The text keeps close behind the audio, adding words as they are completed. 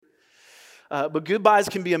But goodbyes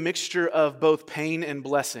can be a mixture of both pain and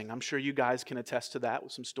blessing. I'm sure you guys can attest to that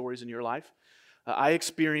with some stories in your life. I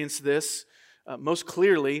experienced this most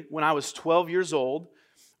clearly when I was 12 years old,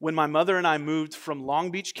 when my mother and I moved from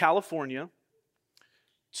Long Beach, California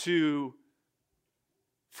to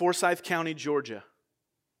Forsyth County, Georgia,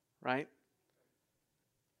 right?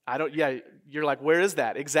 You're like, where is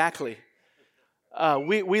that? Exactly.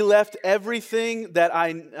 We left everything that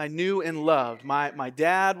I knew and loved. My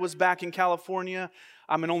dad was back in California.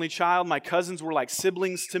 I'm an only child. My cousins were like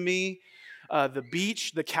siblings to me. The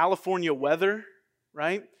beach, the California weather,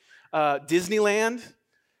 right? Disneyland.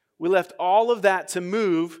 We left all of that to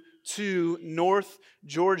move to North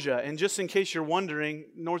Georgia. And just in case you're wondering,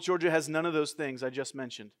 North Georgia has none of those things I just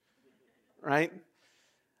mentioned, right?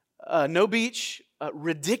 No beach,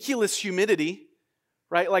 ridiculous humidity,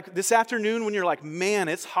 right? Like this afternoon when you're like, man,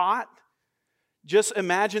 it's hot. Just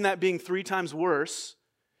imagine that being 3 times worse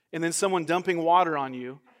and then someone dumping water on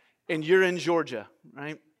you and you're in Georgia,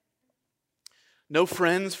 right? No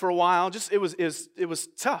friends for a while. It was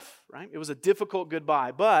tough, right? It was a difficult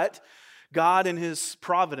goodbye. But God in His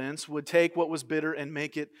providence would take what was bitter and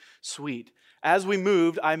make it sweet. As we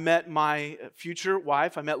moved, I met my future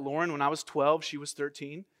wife. I met Lauren when I was 12. She was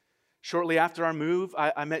 13. Shortly after our move,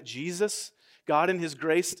 I met Jesus. God in His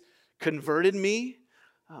grace converted me.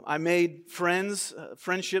 I made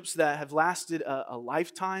friendships that have lasted a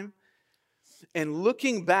lifetime. And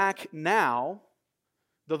looking back now,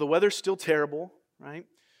 though the weather's still terrible, right?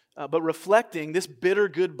 But reflecting, this bitter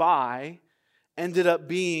goodbye ended up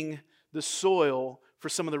being the soil for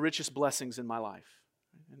some of the richest blessings in my life.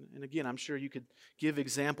 And again, I'm sure you could give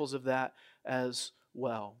examples of that as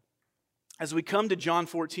well. As we come to John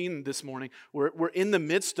 14 this morning, we're in the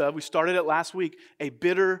midst of, we started it last week, a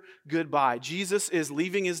bitter goodbye. Jesus is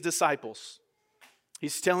leaving His disciples.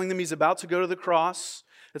 He's telling them He's about to go to the cross.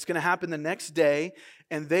 It's going to happen the next day,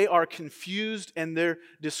 and they are confused and they're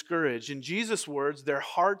discouraged. In Jesus' words, their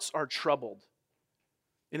hearts are troubled.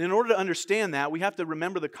 And in order to understand that, we have to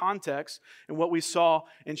remember the context and what we saw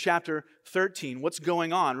in chapter 13. What's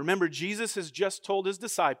going on? Remember, Jesus has just told His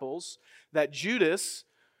disciples that Judas,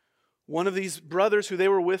 one of these brothers who they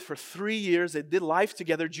were with for 3 years, they did life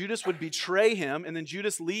together, Judas would betray him, and then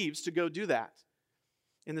Judas leaves to go do that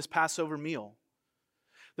in this Passover meal.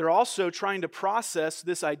 They're also trying to process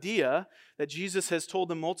this idea that Jesus has told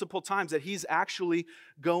them multiple times that He's actually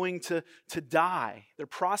going to die. They're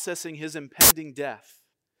processing His impending death.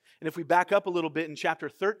 And if we back up a little bit in chapter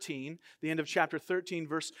 13, the end of chapter 13,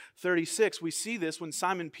 verse 36, we see this when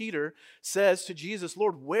Simon Peter says to Jesus,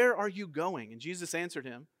 "Lord, where are you going?" And Jesus answered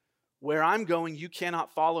him, "Where I'm going, you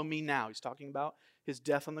cannot follow me now." He's talking about His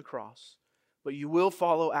death on the cross. "But you will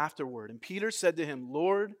follow afterward." And Peter said to Him,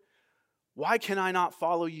 "Lord, why can I not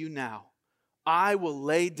follow you now? I will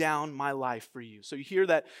lay down my life for you." So you hear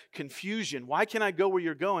that confusion. Why can I go where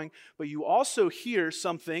you're going? But you also hear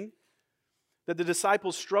something that the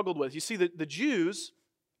disciples struggled with. You see, the Jews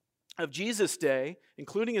of Jesus' day,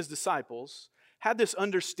 including His disciples, had this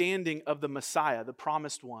understanding of the Messiah, the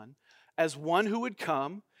promised one, as one who would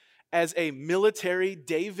come as a military,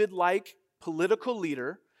 David-like political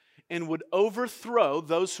leader and would overthrow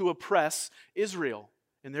those who oppress Israel.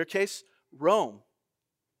 In their case, Rome.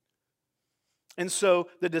 And so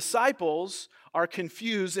the disciples are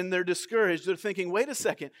confused and they're discouraged. They're thinking, wait a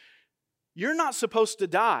second, you're not supposed to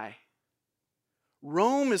die.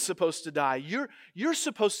 Rome is supposed to die. You're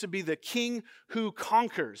supposed to be the king who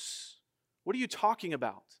conquers. What are you talking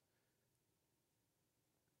about?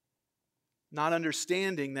 Not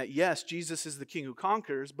understanding that, yes, Jesus is the king who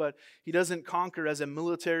conquers, but He doesn't conquer as a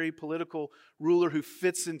military, political ruler who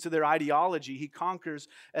fits into their ideology. He conquers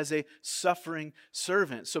as a suffering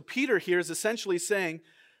servant. So Peter here is essentially saying,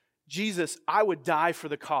 Jesus, I would die for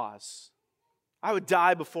the cause. I would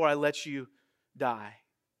die before I let you die.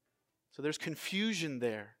 So there's confusion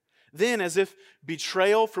there. Then, as if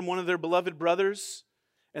betrayal from one of their beloved brothers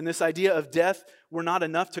and this idea of death were not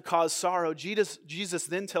enough to cause sorrow, Jesus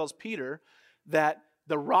then tells Peter that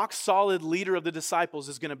the rock-solid leader of the disciples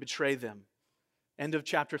is going to betray them. End of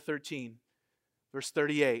chapter 13, verse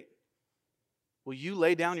 38. "Will you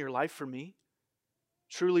lay down your life for me?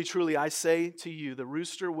 Truly, truly, I say to you, the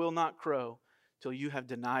rooster will not crow till you have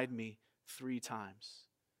denied me 3 times."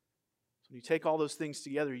 When you take all those things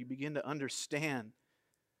together, you begin to understand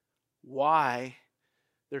why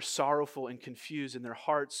they're sorrowful and confused and their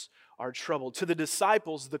hearts are troubled. To the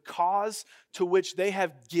disciples, the cause to which they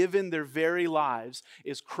have given their very lives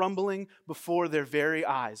is crumbling before their very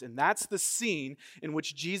eyes. And that's the scene in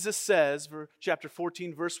which Jesus says, chapter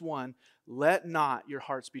 14, verse 1, "Let not your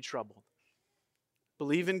hearts be troubled.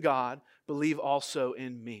 Believe in God, believe also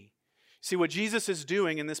in me." See, what Jesus is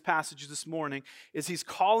doing in this passage this morning is he's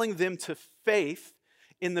calling them to faith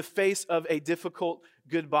in the face of a difficult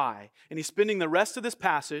goodbye. And he's spending the rest of this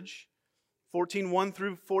passage, 14:1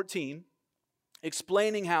 through 14,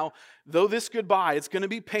 explaining how though this goodbye, it's going to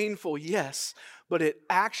be painful, yes, but it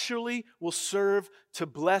actually will serve to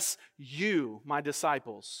bless you, my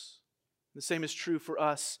disciples. The same is true for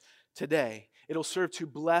us today. It'll serve to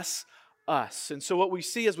bless us. And so what we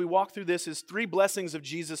see as we walk through this is 3 blessings of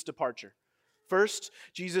Jesus' departure. First,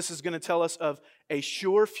 Jesus is going to tell us of a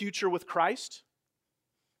sure future with Christ.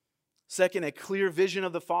 Second, a clear vision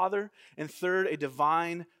of the Father. And third, a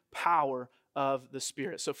divine power of the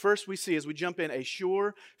Spirit. So first we see as we jump in a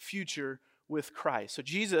sure future with Christ. So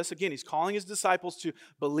Jesus, again, he's calling his disciples to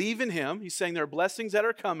believe in him. He's saying there are blessings that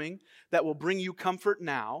are coming that will bring you comfort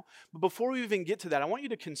now. But before we even get to that, I want you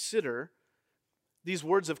to consider these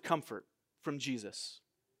words of comfort from Jesus.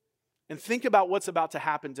 And think about what's about to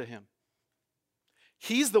happen to him.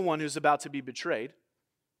 He's the one who's about to be betrayed,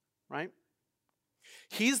 right?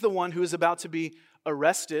 He's the one who is about to be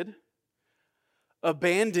arrested,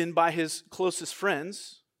 abandoned by his closest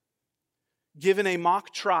friends, given a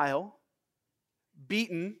mock trial,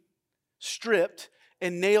 beaten, stripped,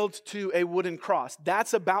 and nailed to a wooden cross.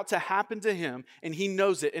 That's about to happen to him, and he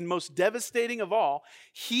knows it. And most devastating of all,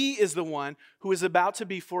 he is the one who is about to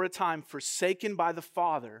be for a time forsaken by the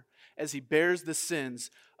Father as he bears the sins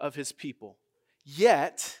of his people.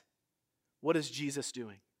 Yet, what is Jesus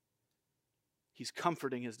doing? He's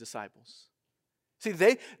comforting his disciples. See,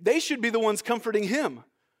 they should be the ones comforting him,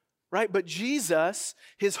 right? But Jesus,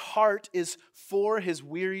 his heart is for his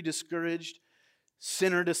weary, discouraged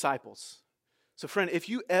sinner disciples. So friend, if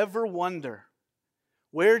you ever wonder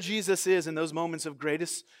where Jesus is in those moments of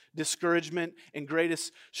greatest discouragement and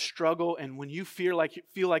greatest struggle, and when you feel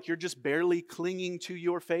like you're just barely clinging to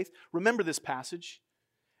your faith, remember this passage.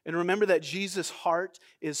 And remember that Jesus' heart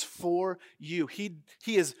is for you. He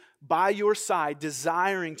is by your side,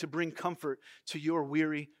 desiring to bring comfort to your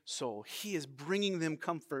weary soul. He is bringing them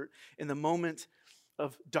comfort in the moment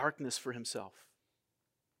of darkness for himself.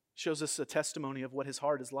 Shows us a testimony of what his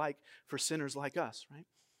heart is like for sinners like us, right?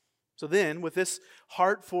 So then, with this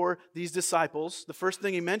heart for these disciples, the first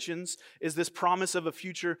thing he mentions is this promise of a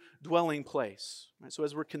future dwelling place. Right? So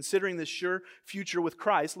as we're considering this sure future with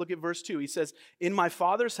Christ, look at verse 2. He says, "In my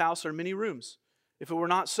Father's house are many rooms. If it were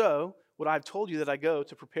not so, would I have told you that I go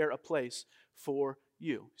to prepare a place for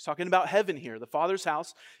you?" He's talking about heaven here. The Father's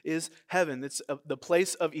house is heaven. It's the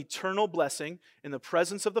place of eternal blessing in the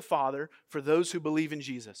presence of the Father for those who believe in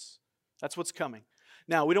Jesus. That's what's coming.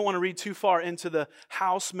 Now, we don't want to read too far into the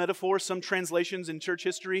house metaphor. Some translations in church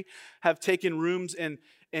history have taken rooms and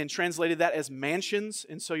translated that as mansions.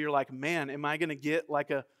 And so you're like, man, am I going to get like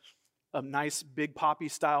a nice big poppy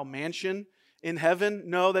style mansion in heaven?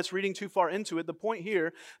 No, that's reading too far into it. The point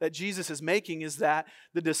here that Jesus is making is that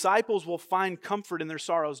the disciples will find comfort in their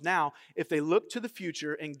sorrows now if they look to the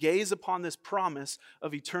future and gaze upon this promise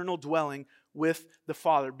of eternal dwelling with the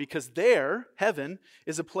Father. Because there, heaven,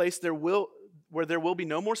 is a place where there will be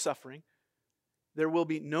no more suffering, there will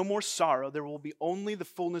be no more sorrow, there will be only the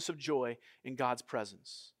fullness of joy in God's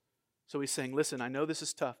presence. So he's saying, listen, I know this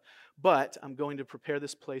is tough, but I'm going to prepare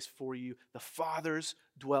this place for you. The Father's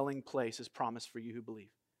dwelling place is promised for you who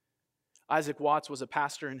believe. Isaac Watts was a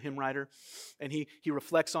pastor and hymn writer, and he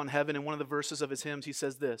reflects on heaven. In one of the verses of his hymns, he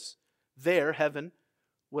says this, "There, heaven,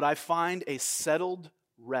 would I find a settled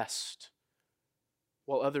rest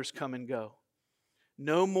while others come and go.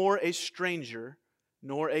 No more a stranger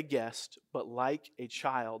nor a guest, but like a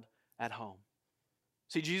child at home."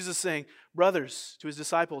 See, Jesus is saying, brothers, to his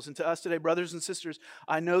disciples and to us today, brothers and sisters,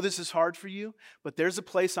 I know this is hard for you, but there's a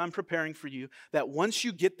place I'm preparing for you that once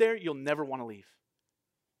you get there, you'll never want to leave.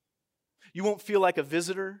 You won't feel like a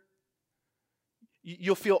visitor.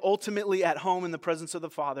 You'll feel ultimately at home in the presence of the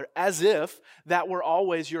Father, as if that were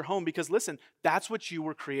always your home. Because listen, that's what you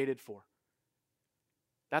were created for.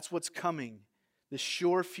 That's what's coming. The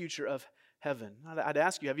sure future of heaven. I'd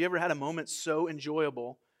ask you, have you ever had a moment so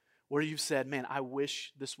enjoyable where you've said, man, I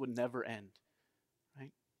wish this would never end?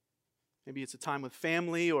 Right? Maybe it's a time with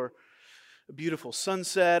family or a beautiful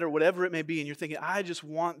sunset or whatever it may be, and you're thinking, I just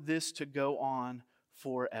want this to go on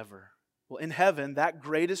forever. Well, in heaven, that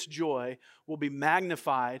greatest joy will be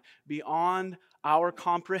magnified beyond our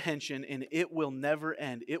comprehension, and it will never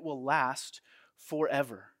end. It will last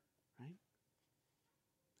forever. Right?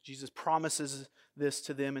 Jesus promises this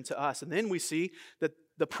to them and to us. And then we see that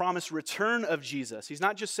the promised return of Jesus. He's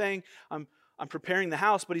not just saying, I'm preparing the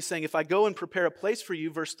house, but he's saying, if I go and prepare a place for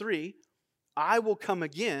you, verse 3, I will come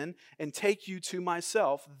again and take you to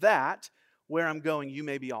myself, that where I'm going, you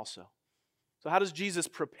may be also. So how does Jesus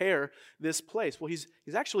prepare this place? Well, he's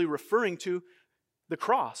actually referring to the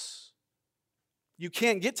cross. You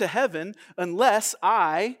can't get to heaven unless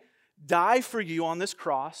I die for you on this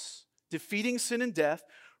cross, defeating sin and death,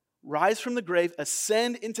 rise from the grave,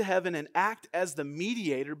 ascend into heaven, and act as the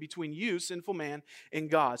mediator between you, sinful man,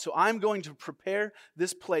 and God. So I'm going to prepare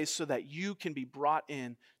this place so that you can be brought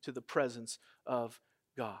in to the presence of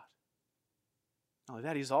God. Not only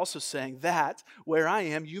that, he's also saying that where I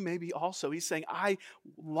am, you may be also. He's saying, I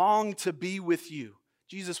long to be with you.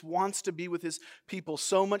 Jesus wants to be with his people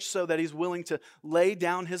so much so that he's willing to lay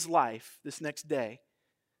down his life this next day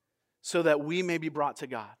so that we may be brought to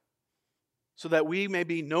God. So that we may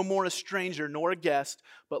be no more a stranger nor a guest,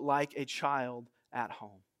 but like a child at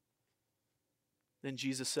home. Then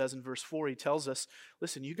Jesus says in verse 4, he tells us,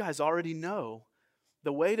 listen, you guys already know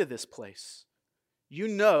the way to this place. You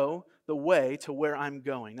know the way to where I'm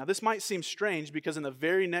going. Now this might seem strange because in the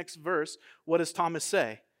very next verse, what does Thomas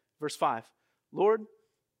say? Verse 5, Lord,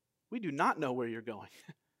 we do not know where you're going.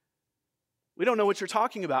 We don't know what you're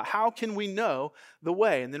talking about. How can we know the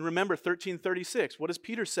way? And then remember 13:36. What does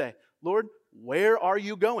Peter say? Lord, where are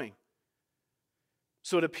you going?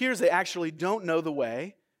 So it appears they actually don't know the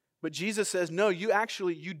way, but Jesus says, no,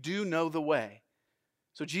 you do know the way.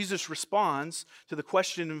 So Jesus responds to the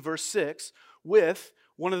question in verse 6 with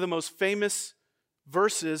one of the most famous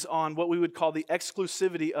verses on what we would call the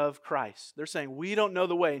exclusivity of Christ. They're saying, we don't know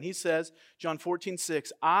the way. And he says, John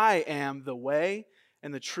 14:6, I am the way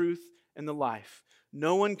and the truth and the life.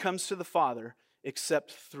 No one comes to the Father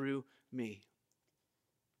except through me.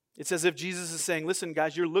 It's as if Jesus is saying, listen,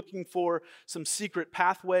 guys, you're looking for some secret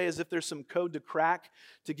pathway, as if there's some code to crack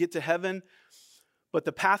to get to heaven. But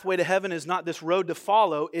the pathway to heaven is not this road to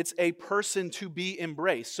follow. It's a person to be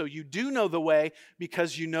embraced. So you do know the way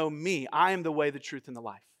because you know me. I am the way, the truth, and the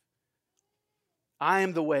life. I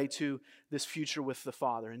am the way to this future with the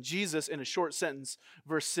Father. And Jesus, in a short sentence,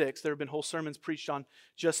 verse 6, there have been whole sermons preached on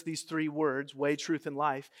just these three words, way, truth, and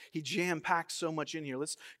life. He jam-packs so much in here.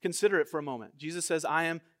 Let's consider it for a moment. Jesus says, I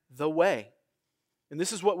am the way. And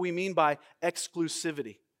this is what we mean by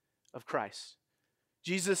exclusivity of Christ.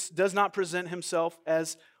 Jesus does not present himself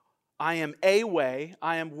as I am a way,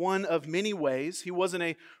 I am one of many ways. He wasn't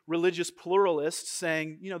a religious pluralist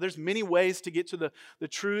saying, there's many ways to get to the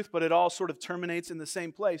truth, but it all sort of terminates in the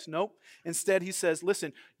same place. Nope. Instead, he says,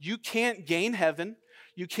 listen, you can't gain heaven,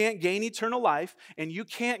 you can't gain eternal life, and you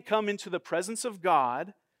can't come into the presence of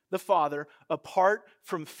God, the Father, apart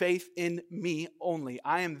from faith in me only.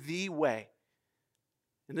 I am the way.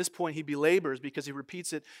 In this point, he belabors because he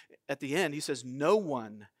repeats it at the end. He says, no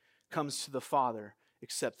one comes to the Father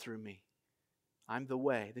except through me. I'm the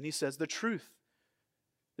way. Then he says the truth.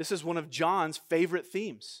 This is one of John's favorite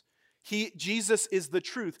themes. Jesus is the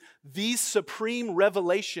truth, the supreme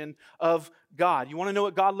revelation of God. You want to know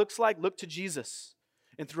what God looks like? Look to Jesus.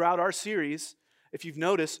 And throughout our series, if you've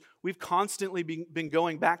noticed, we've constantly been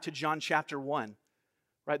going back to John chapter 1,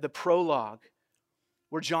 right? The prologue,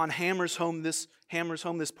 where John hammers home this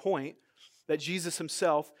point that Jesus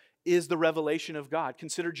himself is the revelation of God.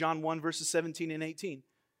 Consider John 1, verses 17 and 18.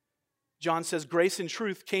 John says, grace and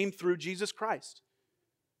truth came through Jesus Christ.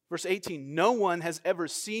 Verse 18, no one has ever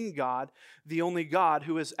seen God, the only God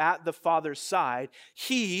who is at the Father's side.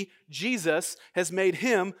 He, Jesus, has made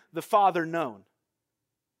him the Father known.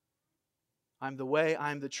 I'm the way,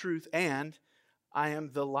 I am the truth, and I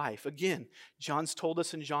am the life. Again, John's told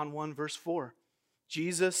us in John 1, verse 4,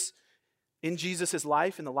 in Jesus'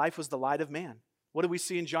 life, and the life was the light of man. What do we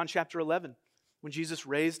see in John chapter 11? When Jesus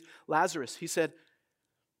raised Lazarus, he said,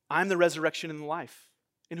 I'm the resurrection and the life,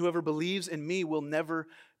 and whoever believes in me will never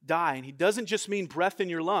die. And he doesn't just mean breath in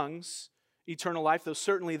your lungs, eternal life, though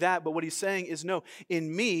certainly that, but what he's saying is no,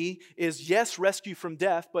 in me is yes, rescue from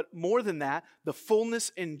death, but more than that, the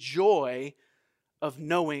fullness and joy of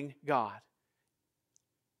knowing God.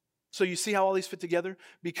 So you see how all these fit together?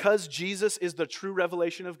 Because Jesus is the true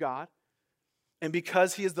revelation of God, and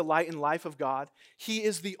because he is the light and life of God, he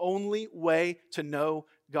is the only way to know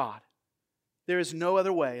God. There is no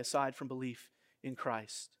other way aside from belief in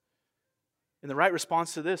Christ. And the right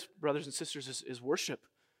response to this, brothers and sisters, is worship.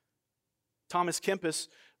 Thomas Kempis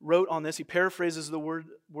wrote on this. He paraphrases the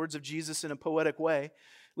words of Jesus in a poetic way.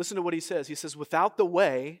 Listen to what he says. He says, without the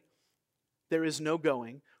way, there is no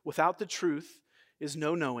going. Without the truth is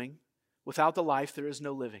no knowing. Without the life, there is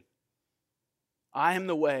no living. I am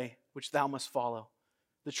the way which thou must follow,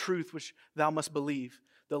 the truth which thou must believe,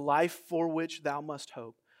 the life for which thou must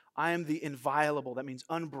hope. I am the inviolable, that means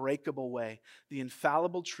unbreakable way, the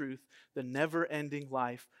infallible truth, the never-ending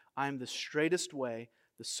life. I am the straightest way,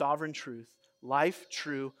 the sovereign truth, life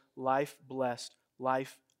true, life blessed,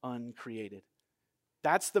 life uncreated.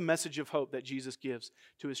 That's the message of hope that Jesus gives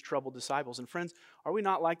to his troubled disciples. And friends, are we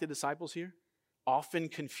not like the disciples here? Often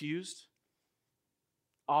confused,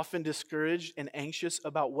 often discouraged and anxious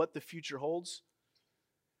about what the future holds?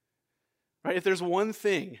 Right? If there's one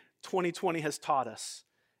thing 2020 has taught us,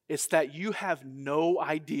 it's that you have no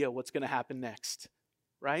idea what's going to happen next,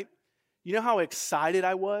 right? You know how excited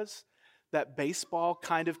I was that baseball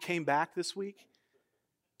kind of came back this week,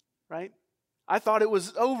 right? I thought it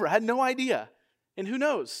was over. I had no idea. And who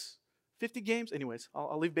knows? 50 games? Anyways,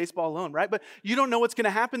 I'll leave baseball alone, right? But you don't know what's going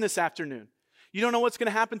to happen this afternoon. You don't know what's going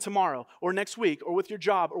to happen tomorrow or next week or with your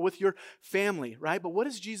job or with your family, right? But what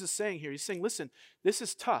is Jesus saying here? He's saying, listen, this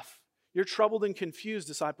is tough. You're troubled and confused,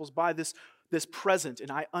 disciples, by this present,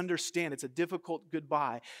 and I understand it's a difficult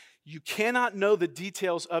goodbye. You cannot know the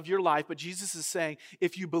details of your life, but Jesus is saying,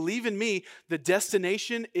 if you believe in me, the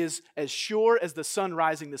destination is as sure as the sun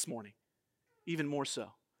rising this morning, even more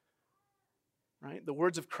so. Right? The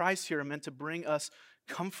words of Christ here are meant to bring us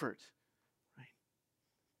comfort. Right?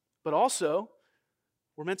 But also,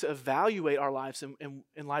 we're meant to evaluate our lives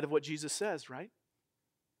in light of what Jesus says, right?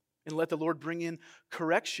 And let the Lord bring in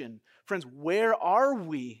correction. Friends, where are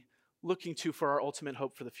we looking to for our ultimate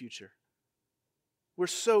hope for the future? We're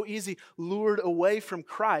so easy lured away from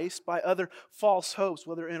Christ by other false hopes,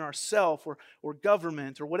 whether in ourself or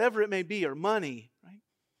government or whatever it may be, or money, right?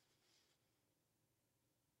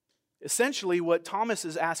 Essentially, what Thomas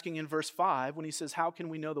is asking in verse 5 when he says, how can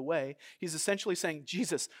we know the way? He's essentially saying,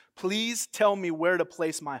 Jesus, please tell me where to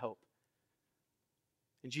place my hope.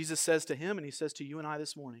 And Jesus says to him, and he says to you and I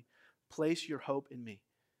this morning, place your hope in me.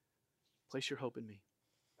 Place your hope in me.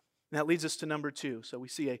 And that leads us to number 2. So we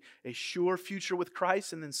see a sure future with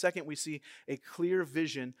Christ, and then second, we see a clear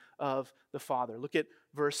vision of the Father. Look at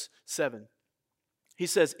verse 7. He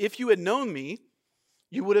says, if you had known me,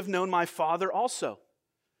 you would have known my Father also.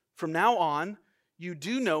 From now on, you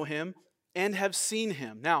do know him and have seen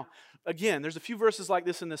him. Now, again, there's a few verses like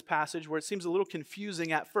this in this passage where it seems a little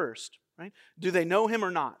confusing at first. Right? Do they know him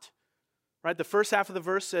or not? Right? The first half of the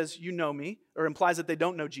verse says, you know me, or implies that they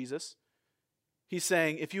don't know Jesus. He's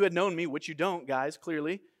saying, if you had known me, which you don't, guys,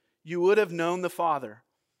 clearly, you would have known the Father.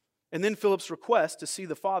 And then Philip's request to see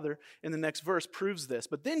the Father in the next verse proves this.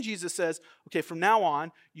 But then Jesus says, okay, from now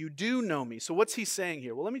on, you do know me. So what's he saying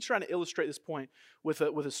here? Well, let me try to illustrate this point with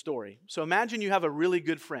a story. So imagine you have a really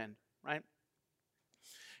good friend, right?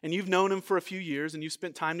 And you've known him for a few years, and you've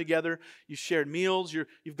spent time together, you've shared meals,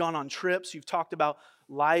 you've gone on trips, you've talked about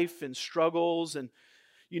life and struggles, and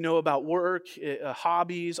you know about work,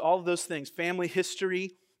 hobbies, all of those things, family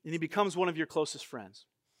history, and he becomes one of your closest friends.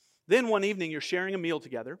 Then one evening, you're sharing a meal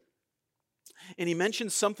together, and he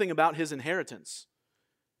mentions something about his inheritance.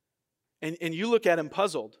 And you look at him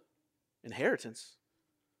puzzled. Inheritance?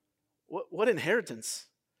 What inheritance?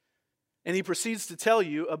 And he proceeds to tell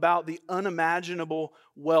you about the unimaginable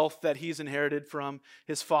wealth that he's inherited from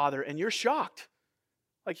his father. And you're shocked.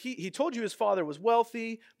 Like he told you his father was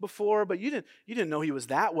wealthy before, but you didn't know he was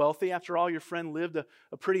that wealthy. After all, your friend lived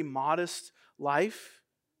a pretty modest life.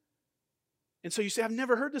 And so you say, I've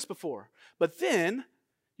never heard this before. But then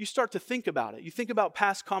you start to think about it. You think about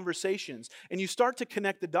past conversations, and you start to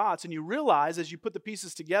connect the dots, and you realize as you put the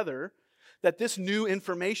pieces together that this new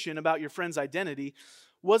information about your friend's identity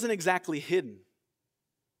wasn't exactly hidden.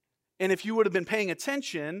 And if you would have been paying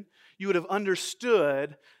attention, you would have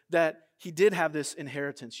understood that he did have this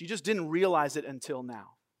inheritance. You just didn't realize it until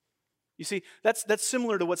now. You see, that's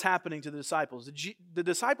similar to what's happening to the disciples. The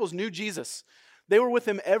disciples knew Jesus. They were with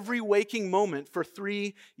him every waking moment for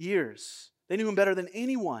 3 years. They knew him better than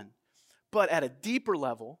anyone. But at a deeper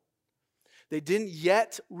level, they didn't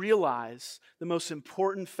yet realize the most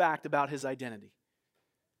important fact about his identity.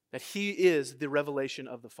 That he is the revelation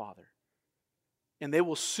of the Father. And they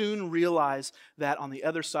will soon realize that on the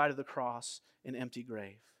other side of the cross, an empty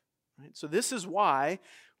grave. Right? So this is why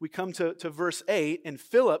we come to verse 8, and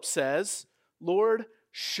Philip says, Lord,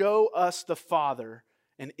 show us the Father,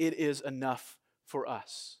 and it is enough for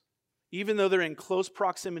us. Even though they're in close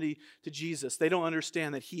proximity to Jesus, they don't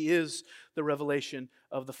understand that he is the revelation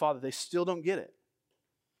of the Father. They still don't get it.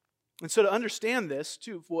 And so to understand this,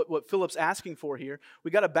 too, what Philip's asking for here, we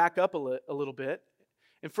got to back up a little bit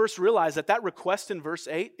and first realize that request in verse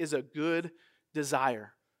 8 is a good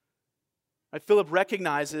desire. Right? Philip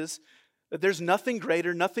recognizes that there's nothing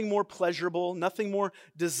greater, nothing more pleasurable, nothing more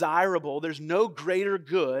desirable. There's no greater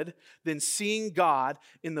good than seeing God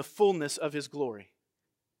in the fullness of his glory.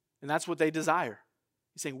 And that's what they desire.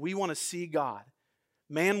 He's saying, we want to see God.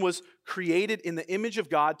 Man was created in the image of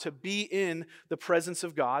God to be in the presence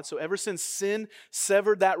of God. So ever since sin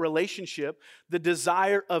severed that relationship, the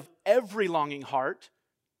desire of every longing heart,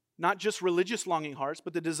 not just religious longing hearts,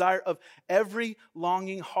 but the desire of every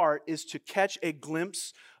longing heart is to catch a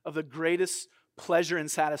glimpse of the greatest pleasure and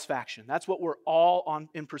satisfaction. That's what we're all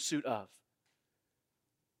in pursuit of.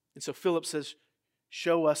 And so Philip says,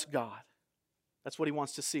 show us God. That's what he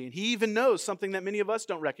wants to see. And he even knows something that many of us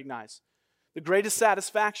don't recognize. The greatest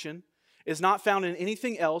satisfaction is not found in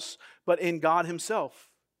anything else but in God himself.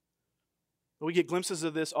 We get glimpses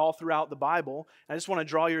of this all throughout the Bible. I just want to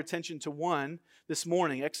draw your attention to one this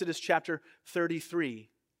morning, Exodus chapter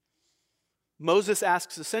 33. Moses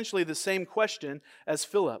asks essentially the same question as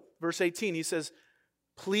Philip. Verse 18, he says,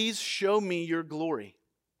 please show me your glory.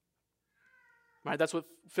 Right, that's what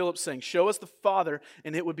Philip's saying. Show us the Father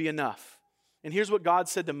and it would be enough. And here's what God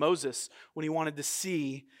said to Moses when he wanted to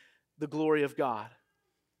see the glory of God.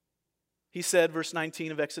 He said, verse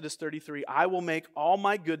 19 of Exodus 33, I will make all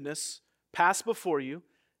my goodness pass before you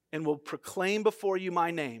and will proclaim before you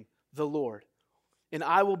my name, the Lord. And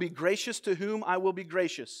I will be gracious to whom I will be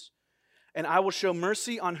gracious. And I will show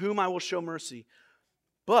mercy on whom I will show mercy.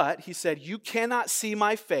 But, he said, you cannot see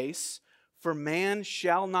my face, for man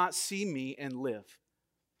shall not see me and live.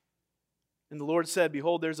 And the Lord said,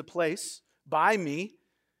 behold, there's a place by me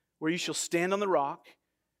where you shall stand on the rock.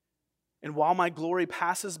 And while my glory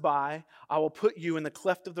passes by, I will put you in the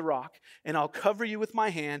cleft of the rock, and I'll cover you with my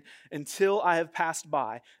hand until I have passed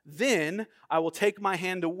by. Then I will take my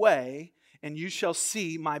hand away, and you shall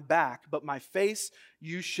see my back, but my face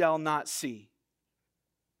you shall not see.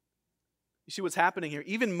 You see what's happening here?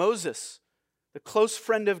 Even Moses, the close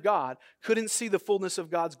friend of God, couldn't see the fullness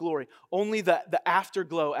of God's glory, only the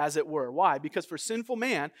afterglow, as it were. Why? Because for sinful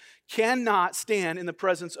man cannot stand in the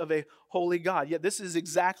presence of a holy God. Yet this is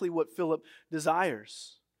exactly what Philip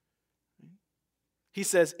desires. He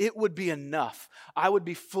says, it would be enough. I would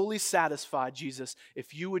be fully satisfied, Jesus,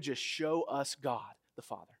 if you would just show us God, the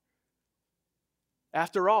Father.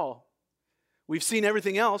 After all, we've seen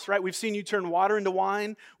everything else, right? We've seen you turn water into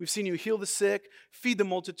wine. We've seen you heal the sick, feed the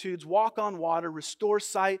multitudes, walk on water, restore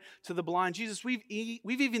sight to the blind. Jesus, we've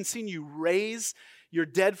even seen you raise your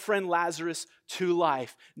dead friend Lazarus to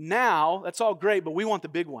life. Now, that's all great, but we want the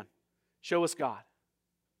big one. Show us God.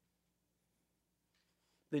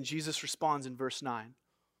 Then Jesus responds in verse 9.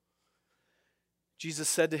 Jesus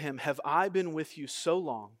said to him, have I been with you so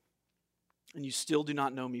long, and you still do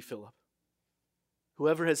not know me, Philip?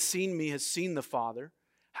 Whoever has seen me has seen the Father.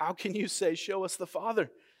 How can you say, show us the Father?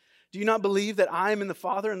 Do you not believe that I am in the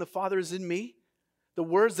Father and the Father is in me? The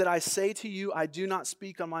words that I say to you, I do not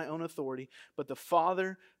speak on my own authority, but the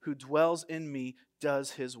Father who dwells in me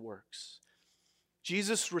does his works.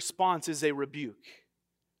 Jesus' response is a rebuke.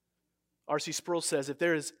 R.C. Sproul says, if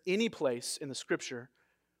there is any place in the Scripture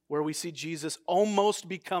where we see Jesus almost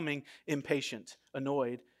becoming impatient,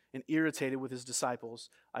 annoyed, and irritated with his disciples,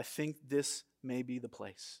 I think this may be the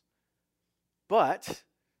place. But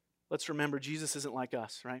let's remember, Jesus isn't like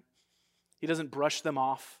us, right? He doesn't brush them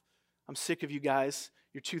off. I'm sick of you guys.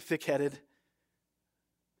 You're too thick-headed.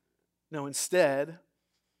 No, instead,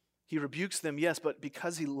 he rebukes them, yes, but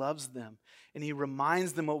because he loves them. And he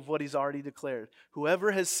reminds them of what he's already declared.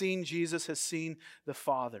 Whoever has seen Jesus has seen the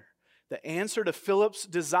Father. The answer to Philip's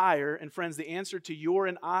desire, and friends, the answer to your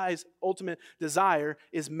and I's ultimate desire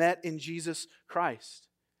is met in Jesus Christ.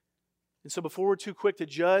 And so before we're too quick to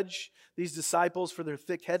judge these disciples for their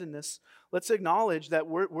thick-headedness, let's acknowledge that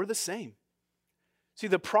we're the same. See,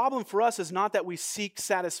 the problem for us is not that we seek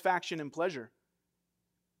satisfaction and pleasure.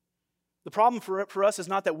 The problem for us is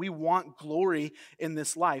not that we want glory in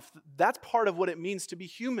this life. That's part of what it means to be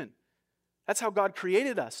human. That's how God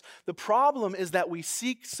created us. The problem is that we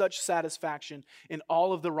seek such satisfaction in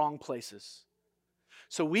all of the wrong places.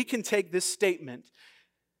 So we can take this statement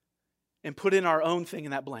and put in our own thing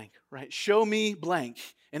in that blank, right? Show me blank,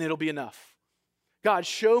 and it'll be enough. God,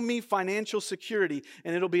 show me financial security,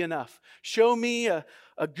 and it'll be enough. Show me a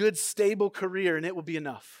good, stable career, and it will be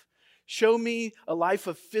enough. Show me a life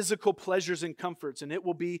of physical pleasures and comforts, and it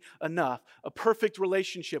will be enough. A perfect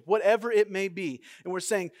relationship, whatever it may be. And we're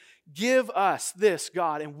saying, give us this,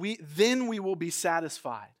 God, and then we will be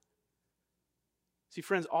satisfied. See,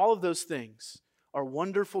 friends, all of those things are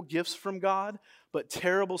wonderful gifts from God, but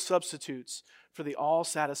terrible substitutes for the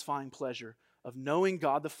all-satisfying pleasure of knowing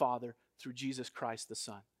God the Father through Jesus Christ the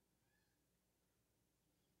Son.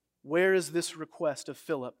 Where is this request of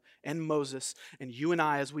Philip and Moses and you and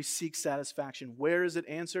I as we seek satisfaction? Where is it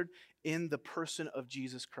answered? In the person of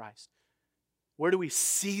Jesus Christ. Where do we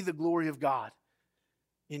see the glory of God?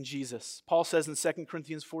 In Jesus. Paul says in 2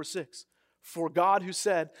 Corinthians 4:6, for God who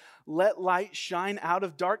said, let light shine out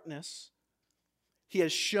of darkness, he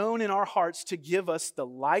has shone in our hearts to give us the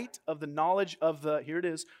light of the knowledge of the, here it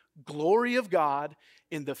is, glory of God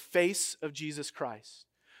in the face of Jesus Christ.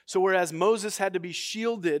 So whereas Moses had to be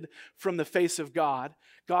shielded from the face of God,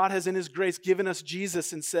 God has in his grace given us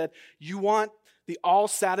Jesus and said, you want the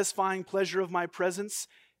all-satisfying pleasure of my presence?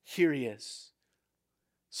 Here he is.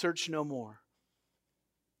 Search no more.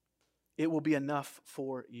 It will be enough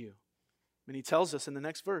for you. And he tells us in the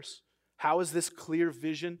next verse, how is this clear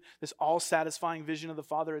vision, this all-satisfying vision of the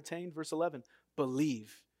Father attained? Verse 11,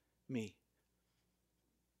 believe me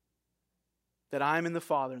that I am in the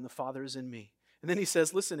Father and the Father is in me. And then he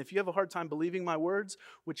says, listen, if you have a hard time believing my words,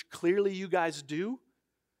 which clearly you guys do,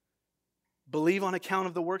 believe on account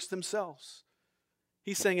of the works themselves.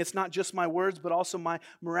 He's saying it's not just my words, but also my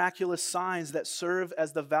miraculous signs that serve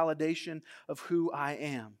as the validation of who I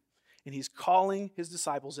am. And he's calling his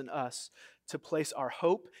disciples and us to place our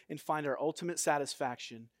hope and find our ultimate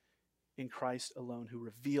satisfaction in Christ alone, who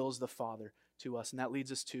reveals the Father to us. And that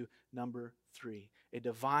leads us to number 3, a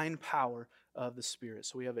divine power of the Spirit.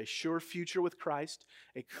 So we have a sure future with Christ,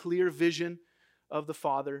 a clear vision of the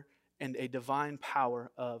Father, and a divine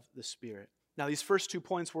power of the Spirit. Now, these first 2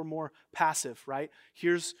 points were more passive, right?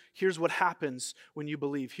 Here's what happens when you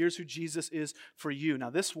believe. Here's who Jesus is for you. Now,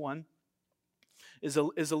 this one is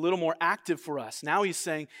a little more active for us. Now he's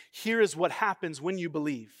saying, here is what happens when you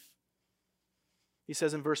believe. He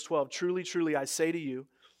says in verse 12, truly, truly, I say to you,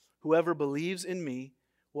 whoever believes in me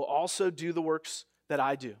will also do the works that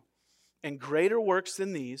I do. And greater works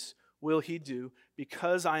than these will he do,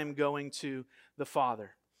 because I am going to the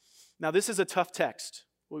Father. Now, this is a tough text,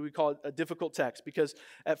 what we call it a difficult text, because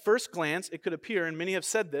at first glance, it could appear, and many have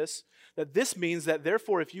said this, that this means that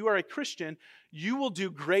therefore, if you are a Christian, you will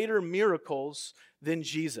do greater miracles than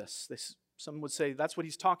Jesus. Some would say that's what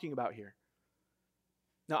he's talking about here.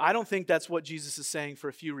 Now, I don't think that's what Jesus is saying for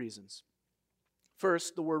a few reasons.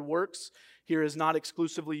 First, the word works here is not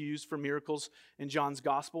exclusively used for miracles in John's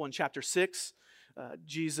gospel. In chapter 6,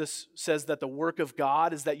 Jesus says that the work of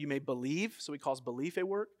God is that you may believe, so he calls belief a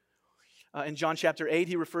work. In John chapter 8,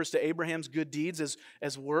 he refers to Abraham's good deeds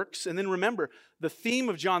as works. And then remember, the theme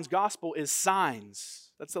of John's gospel is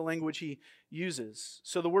signs. That's the language he uses.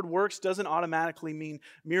 So the word works doesn't automatically mean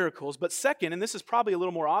miracles. But second, and this is probably a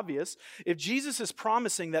little more obvious, if Jesus is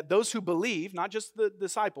promising that those who believe, not just the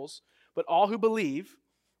disciples, but all who believe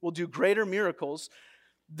will do greater miracles,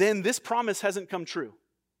 then this promise hasn't come true.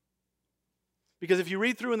 Because if you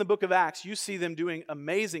read through in the book of Acts, you see them doing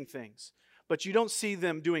amazing things. But you don't see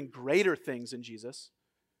them doing greater things in Jesus.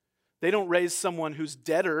 They don't raise someone who's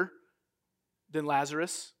deader than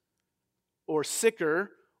Lazarus, or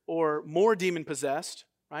sicker, or more demon-possessed,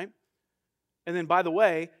 right? And then, by the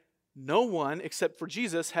way, no one except for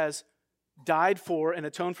Jesus has died for and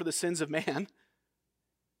atoned for the sins of man.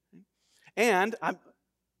 And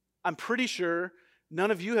I'm pretty sure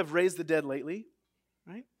none of you have raised the dead lately,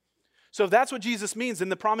 right? So if that's what Jesus means, then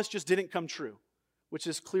the promise just didn't come true, which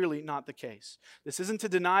is clearly not the case. This isn't to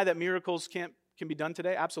deny that miracles can be done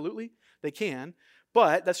today. Absolutely, they can.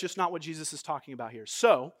 But that's just not what Jesus is talking about here.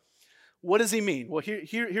 So, what does he mean? Well,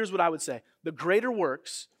 here's what I would say. The greater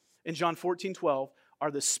works in John 14:12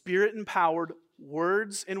 are the Spirit-empowered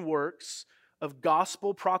words and works of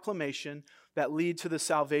gospel proclamation that lead to the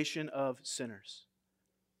salvation of sinners.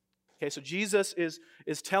 Okay, so Jesus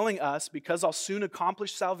is telling us, because I'll soon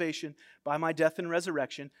accomplish salvation by my death and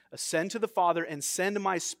resurrection, ascend to the Father and send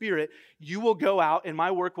my Spirit, you will go out and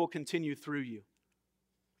my work will continue through you.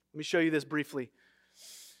 Let me show you this briefly.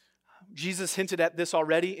 Jesus hinted at this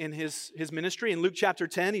already in his ministry. In Luke chapter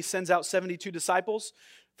 10, he sends out 72 disciples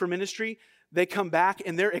for ministry. They come back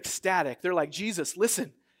and they're ecstatic. They're like, Jesus,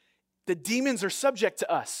 listen, the demons are subject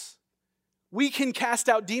to us. We can cast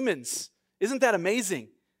out demons. Isn't that amazing?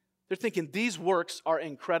 They're thinking these works are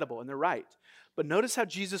incredible, and they're right. But notice how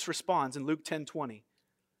Jesus responds in Luke 10:20.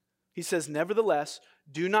 He says, nevertheless,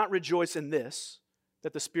 do not rejoice in this,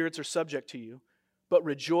 that the spirits are subject to you, but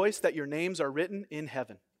rejoice that your names are written in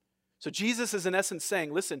heaven. So Jesus is in essence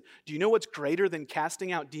saying, listen, do you know what's greater than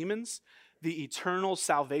casting out demons? The eternal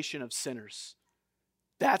salvation of sinners.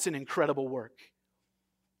 That's an incredible work.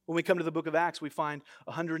 When we come to the book of Acts, we find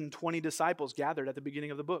 120 disciples gathered at the beginning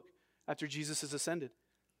of the book after Jesus has ascended.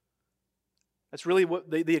 That's really what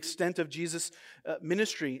the extent of Jesus'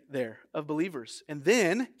 ministry there of believers. And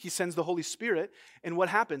then he sends the Holy Spirit, and what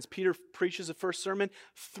happens? Peter preaches the first sermon.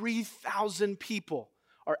 3,000 people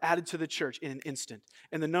are added to the church in an instant,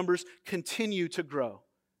 and the numbers continue to grow.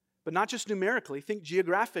 But not just numerically, think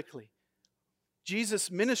geographically. Jesus'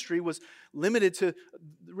 ministry was limited to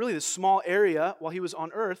really the small area while he was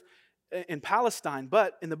on earth in Palestine.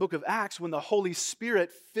 But in the book of Acts, when the Holy Spirit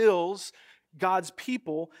fills God's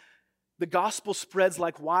people, The gospel spreads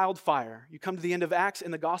like wildfire. You come to the end of Acts,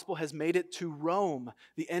 and the gospel has made it to Rome,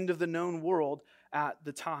 the end of the known world at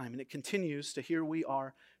the time. And it continues to here we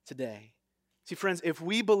are today. See, friends, if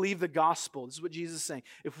we believe the gospel, this is what Jesus is saying.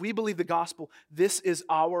 If we believe the gospel, this is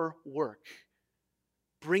our work.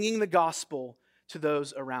 Bringing the gospel to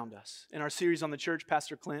those around us. In our series on the church,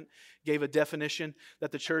 Pastor Clint gave a definition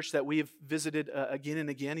that the church that we have visited again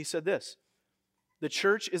and again. He said this: the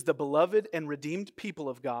church is the beloved and redeemed people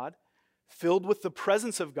of God, filled with the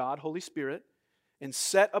presence of God, Holy Spirit, and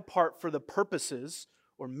set apart for the purposes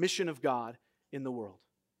or mission of God in the world.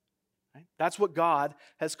 Right? That's what God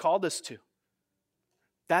has called us to.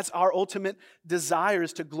 That's our ultimate desire,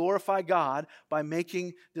 is to glorify God by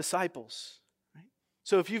making disciples. Right?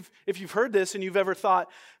 So if you've heard this and you've ever thought,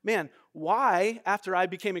 man, why after I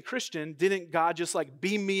became a Christian didn't God just like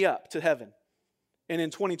beam me up to heaven? And in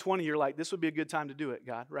 2020 you're like, this would be a good time to do it,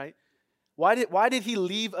 God, right? Why did he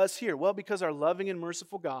leave us here? Well, because our loving and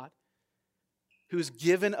merciful God, who's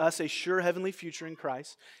given us a sure heavenly future in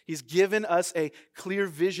Christ, he's given us a clear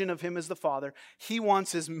vision of him as the Father. He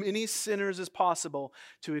wants as many sinners as possible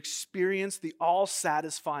to experience the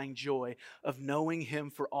all-satisfying joy of knowing him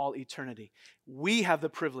for all eternity. We have the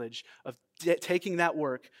privilege of taking that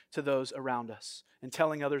work to those around us and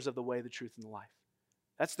telling others of the way, the truth, and the life.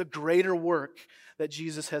 That's the greater work that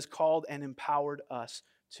Jesus has called and empowered us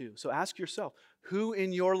to. So ask yourself, who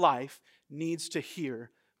in your life needs to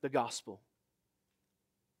hear the gospel?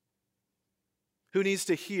 Who needs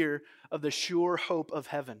to hear of the sure hope of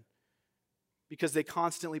heaven? Because they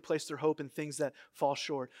constantly place their hope in things that fall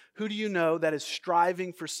short. Who do you know that is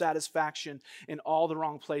striving for satisfaction in all the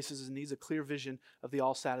wrong places and needs a clear vision of the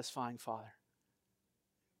all-satisfying Father?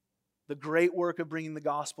 The great work of bringing the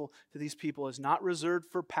gospel to these people is not reserved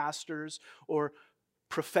for pastors or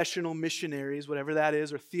professional missionaries, whatever that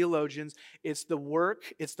is, or theologians. It's the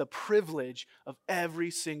work, it's the privilege of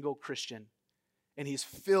every single Christian. And he's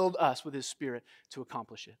filled us with his Spirit to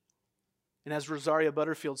accomplish it. And as Rosaria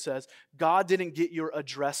Butterfield says, God didn't get your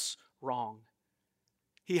address wrong.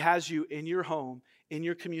 He has you in your home, in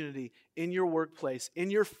your community, in your workplace,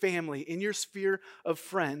 in your family, in your sphere of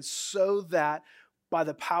friends, so that by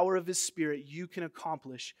the power of his Spirit, you can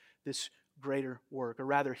accomplish this greater work, or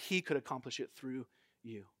rather, he could accomplish it through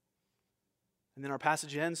you. And then our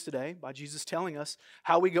passage ends today by Jesus telling us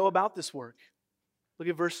how we go about this work. Look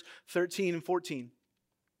at verse 13 and 14.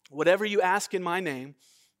 Whatever you ask in my name,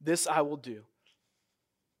 this I will do,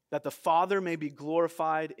 that the Father may be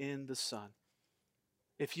glorified in the Son.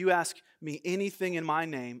 If you ask me anything in my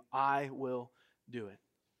name, I will do it.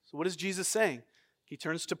 So what is Jesus saying? He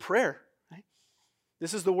turns to prayer. Right?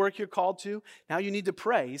 This is the work you're called to. Now you need to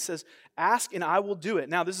pray. He says, ask and I will do it.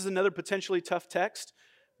 Now this is another potentially tough text,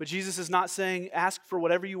 but Jesus is not saying ask for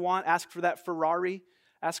whatever you want, ask for that Ferrari,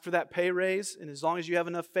 ask for that pay raise, and as long as you have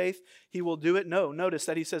enough faith, he will do it. No, notice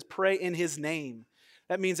that he says pray in his name.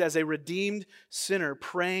 That means as a redeemed sinner,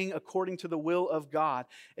 praying according to the will of God.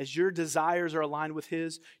 As your desires are aligned with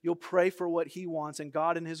his, you'll pray for what he wants, and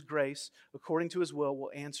God in his grace, according to his will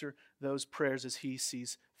answer those prayers as he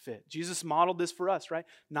sees fit. Jesus modeled this for us, right?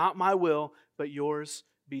 Not my will, but yours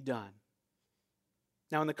be done.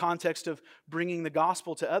 Now, in the context of bringing the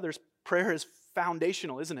gospel to others, prayer is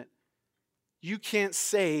foundational, isn't it? You can't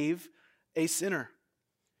save a sinner.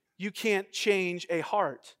 You can't change a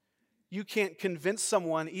heart. You can't convince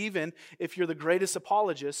someone, even if you're the greatest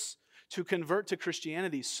apologist, to convert to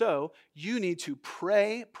Christianity. So you need to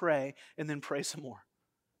pray, and then pray some more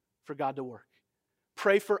for God to work.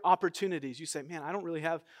 Pray for opportunities. You say, man, I don't really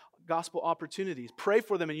have gospel opportunities. Pray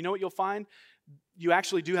for them, and you know what you'll find? You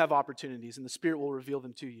actually do have opportunities, and the Spirit will reveal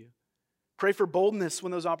them to you. Pray for boldness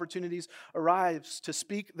when those opportunities arise to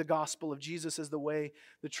speak the gospel of Jesus as the way,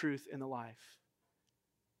 the truth, and the life.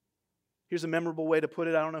 Here's a memorable way to put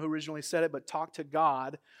it. I don't know who originally said it, but talk to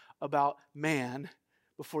God about man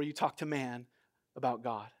before you talk to man about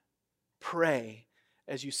God. Pray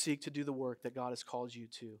as you seek to do the work that God has called you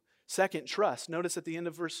to. Second, trust. Notice at the end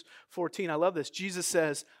of verse 14, I love this. Jesus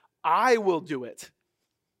says, I will do it.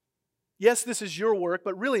 Yes, this is your work,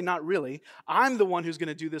 but really not really. I'm the one who's going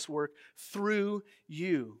to do this work through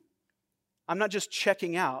you. I'm not just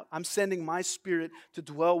checking out. I'm sending my Spirit to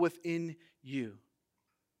dwell within you.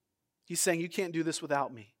 He's saying you can't do this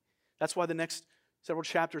without me. That's why the next several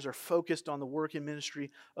chapters are focused on the work and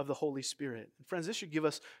ministry of the Holy Spirit. And friends, this should give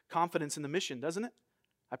us confidence in the mission, doesn't it?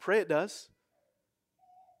 I pray it does.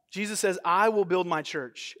 Jesus says, I will build my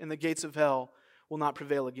church, and the gates of hell will not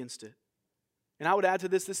prevail against it. And I would add to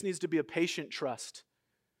this needs to be a patient trust.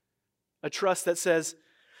 A trust that says,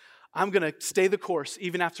 I'm going to stay the course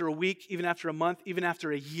even after a week, even after a month, even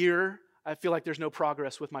after a year. I feel like there's no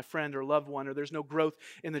progress with my friend or loved one, or there's no growth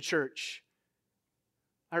in the church.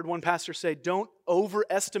 I heard one pastor say, don't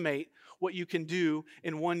overestimate what you can do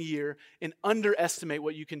in 1 year and underestimate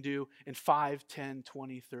what you can do in 5, 10,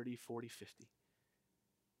 20, 30, 40, 50.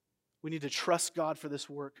 We need to trust God for this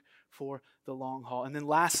work for the long haul. And then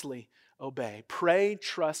lastly, obey. Pray,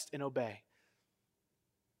 trust, and obey.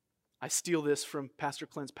 I steal this from Pastor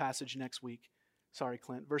Clint's passage next week. Sorry,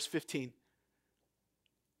 Clint. Verse 15.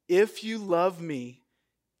 If you love me,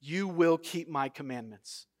 you will keep my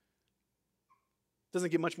commandments.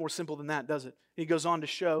 Doesn't get much more simple than that, does it? He goes on to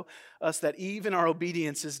show us that even our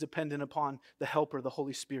obedience is dependent upon the Helper, the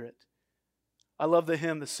Holy Spirit. I love the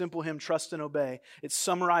hymn, the simple hymn, Trust and Obey. It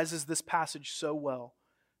summarizes this passage so well.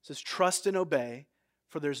 It says, trust and obey,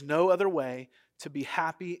 for there's no other way to be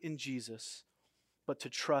happy in Jesus but to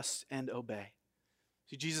trust and obey.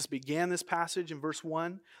 See, Jesus began this passage in verse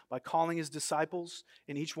 1 by calling his disciples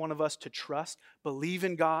and each one of us to trust, believe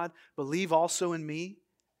in God, believe also in me.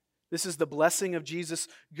 This is the blessing of Jesus'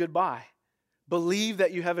 goodbye. Believe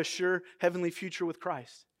that you have a sure heavenly future with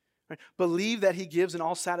Christ. Right? Believe that he gives an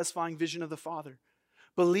all-satisfying vision of the Father.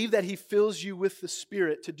 Believe that he fills you with the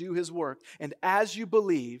Spirit to do his work. And as you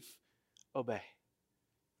believe, obey.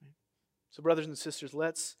 Right? So brothers and sisters,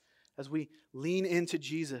 as we lean into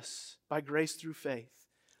Jesus by grace through faith,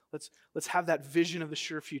 let's have that vision of the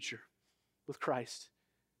sure future with Christ.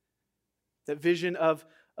 That vision of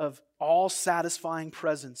all-satisfying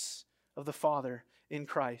presence of the Father in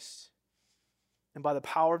Christ. And by the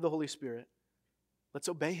power of the Holy Spirit, let's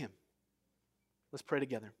obey him. Let's pray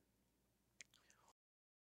together.